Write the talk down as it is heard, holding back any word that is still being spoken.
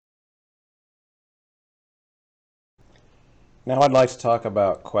Now I'd like to talk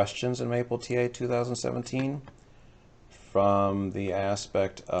about questions in Maple TA 2017 from the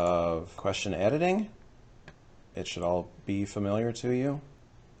aspect of question editing. It should all be familiar to you.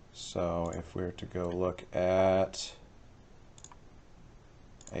 So if we were to go look at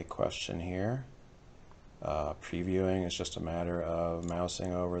a question here, previewing is just a matter of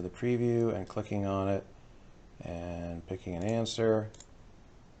mousing over the preview and clicking on it and picking an answer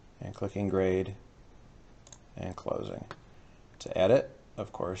and clicking grade and closing. To edit,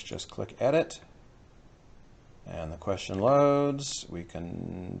 of course, just click edit and the question loads. We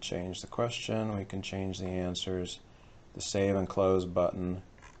can change the question, we can change the answers. The save and close button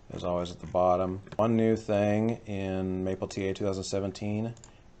is always at the bottom. One new thing in Maple TA 2017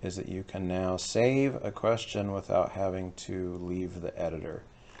 is that you can now save a question without having to leave the editor.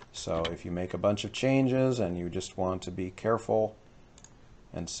 So if you make a bunch of changes and you just want to be careful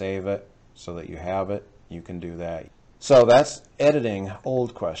and save it so that you have it, you can do that. So that's editing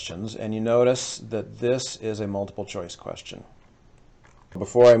old questions, and you notice that this is a multiple choice question.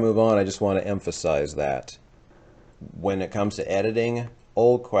 Before I move on, I just want to emphasize that when it comes to editing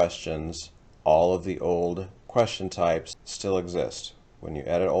old questions, all of the old question types still exist. When you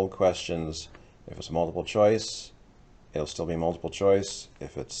edit old questions, if it's multiple choice, it'll still be multiple choice.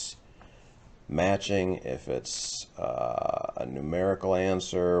 If it's matching, if it's a numerical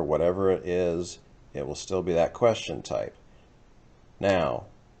answer, whatever it is, it will still be that question type. Now,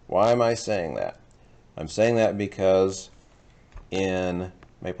 why am I saying that? I'm saying that because in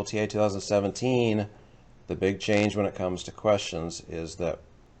Maple TA 2017, the big change when it comes to questions is that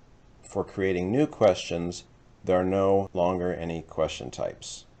for creating new questions, there are no longer any question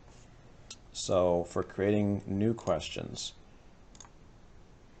types. So for creating new questions,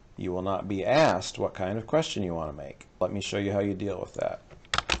 you will not be asked what kind of question you want to make. Let me show you how you deal with that.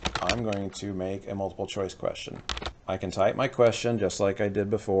 I'm going to make a multiple choice question. I can type my question just like I did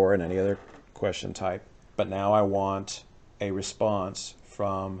before in any other question type, but now I want a response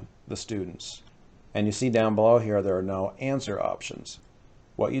from the students. And you see down below here there are no answer options.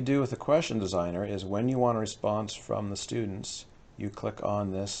 What you do with the question designer is when you want a response from the students, you click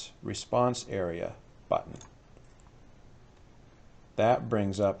on this response area button. That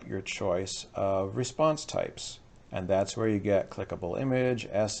brings up your choice of response types. And that's where you get clickable image,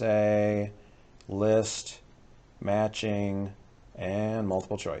 essay, list, matching, and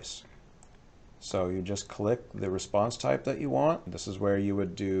multiple choice. So you just click the response type that you want. This is where you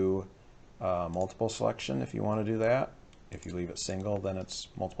would do multiple selection if you want to do that. If you leave it single, then it's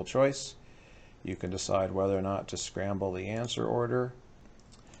multiple choice. You can decide whether or not to scramble the answer order.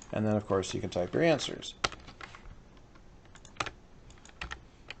 And then, of course, you can type your answers.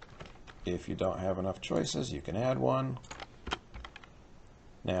 If you don't have enough choices, you can add one.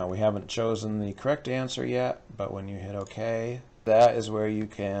 Now, we haven't chosen the correct answer yet, but when you hit OK, that is where you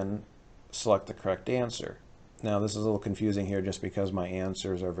can select the correct answer. Now, this is a little confusing here just because my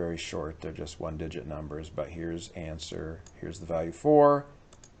answers are very short. They're just one-digit numbers, but here's answer. Here's the value 4.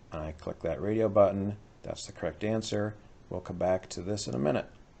 I click that radio button. That's the correct answer. We'll come back to this in a minute.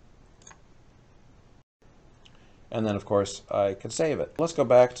 And then, of course, I can save it. Let's go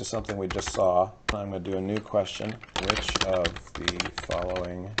back to something we just saw. I'm going to do a new question. Which of the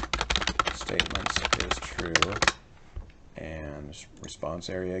following statements is true? And response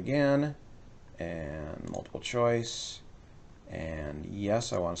area again. And multiple choice. And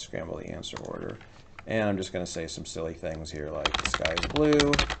yes, I want to scramble the answer order. And I'm just going to say some silly things here like the sky is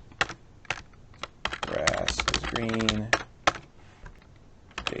blue, grass is green,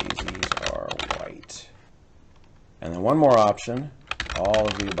 daisies are white. And then one more option, all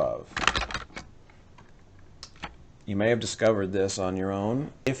of the above. You may have discovered this on your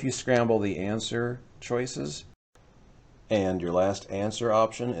own. If you scramble the answer choices and your last answer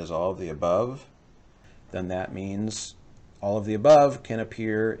option is all of the above, then that means all of the above can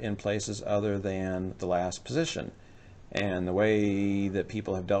appear in places other than the last position. And the way that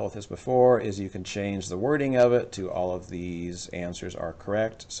people have dealt with this before is you can change the wording of it to all of these answers are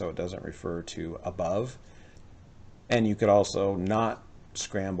correct, so it doesn't refer to above. And you could also not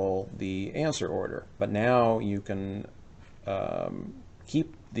scramble the answer order. But now you can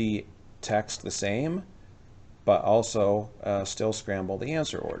keep the text the same, but also still scramble the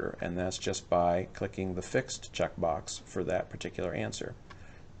answer order. And that's just by clicking the fixed checkbox for that particular answer.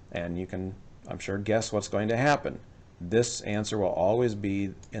 And you can, I'm sure, guess what's going to happen. This answer will always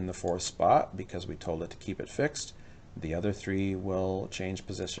be in the 4th spot because we told it to keep it fixed. The other 3 will change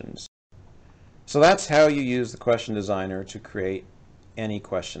positions. So that's how you use the question designer to create any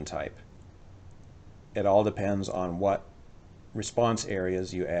question type. It all depends on what response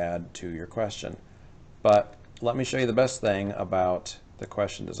areas you add to your question. But let me show you the best thing about the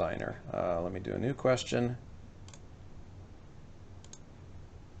question designer. Let me do a new question.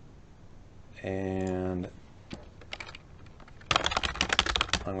 And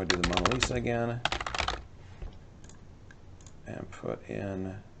I'm going to do the Mona Lisa again and put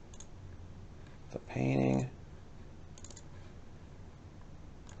in the painting.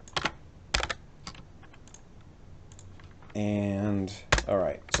 And all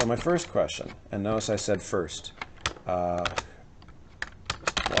right, so my first question, and notice I said first, what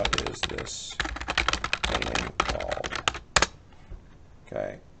is this painting called?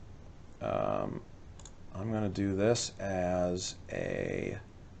 Okay, I'm going to do this as a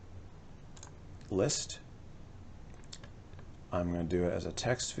list. I'm going to do it as a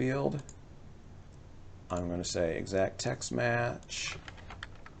text field. I'm going to say exact text match.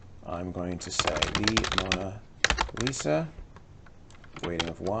 I'm going to say the Mona Lisa, weighting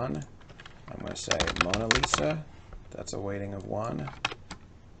of 1. I'm going to say Mona Lisa, that's a weighting of 1.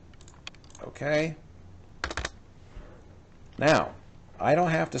 Okay. Now, I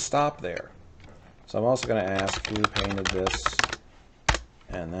don't have to stop there. So I'm also going to ask who painted this,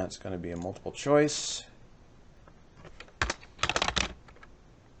 and that's going to be a multiple choice.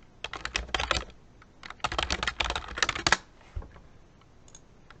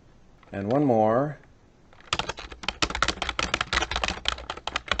 And one more.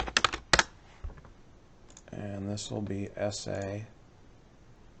 And this will be essay.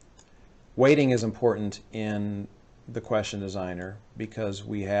 Weighting is important in the question designer because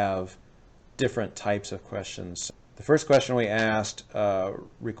we have different types of questions. The first question we asked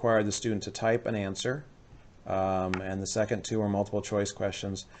required the student to type an answer, and the second two are multiple choice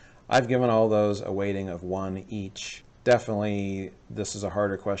questions. I've given all those a weighting of 1 each. Definitely this is a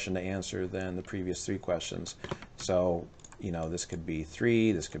harder question to answer than the previous 3 questions. So, you know, this could be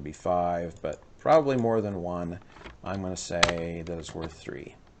 3, this could be 5, but probably more than 1. I'm going to say that it's worth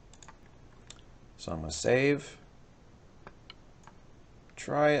 3. So I'm going to save,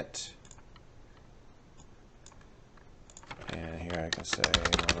 try it, and here I can say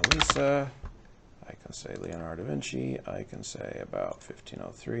Mona Lisa, I can say Leonardo da Vinci, I can say about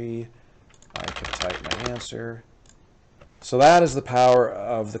 1503, I can type my answer. So that is the power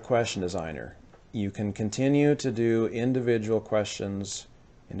of the question designer. You can continue to do individual questions,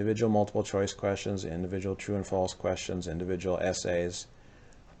 individual multiple choice questions, individual true and false questions, individual essays.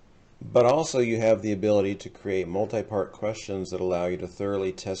 But also you have the ability to create multi-part questions that allow you to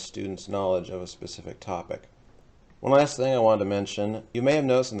thoroughly test students' knowledge of a specific topic. One last thing I wanted to mention, you may have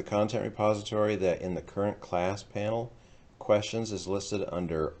noticed in the content repository that in the current class panel, questions is listed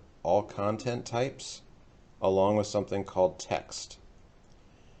under all content types, along with something called text.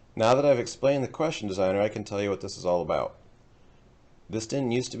 Now that I've explained the question designer, I can tell you what this is all about. This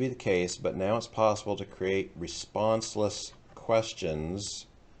didn't used to be the case, but now it's possible to create responseless questions.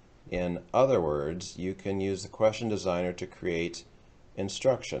 In other words, you can use the question designer to create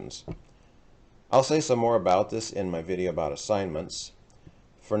instructions. I'll say some more about this in my video about assignments.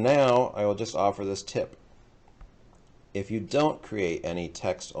 For now, I will just offer this tip. If you don't create any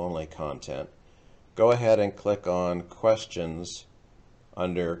text-only content, go ahead and click on Questions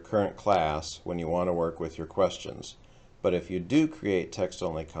under Current Class when you want to work with your questions. But if you do create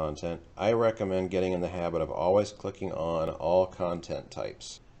text-only content, I recommend getting in the habit of always clicking on all content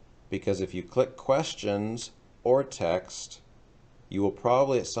types. Because if you click questions or text, you will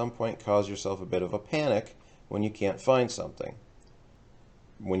probably at some point cause yourself a bit of a panic when you can't find something.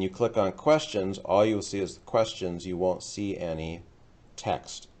 When you click on questions, all you will see is the questions. You won't see any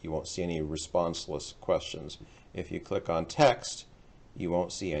text. You won't see any responseless questions. If you click on text, you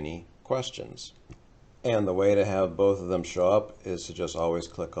won't see any questions. And the way to have both of them show up is to just always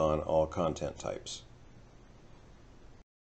click on all content types.